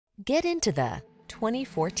Get into the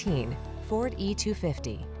 2014 Ford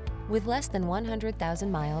E-250. With less than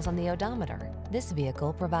 100,000 miles on the odometer, this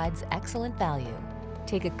vehicle provides excellent value.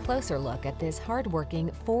 Take a closer look at this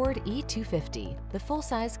hard-working Ford E-250, the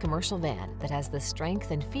full-size commercial van that has the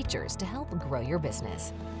strength and features to help grow your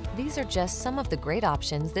business. These are just some of the great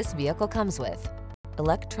options this vehicle comes with: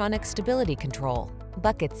 electronic stability control,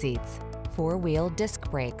 bucket seats, four-wheel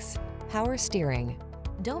disc brakes, power steering.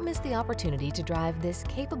 Don't miss the opportunity to drive this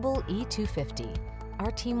capable E-250.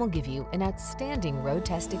 Our team will give you an outstanding road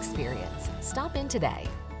test experience. Stop in today.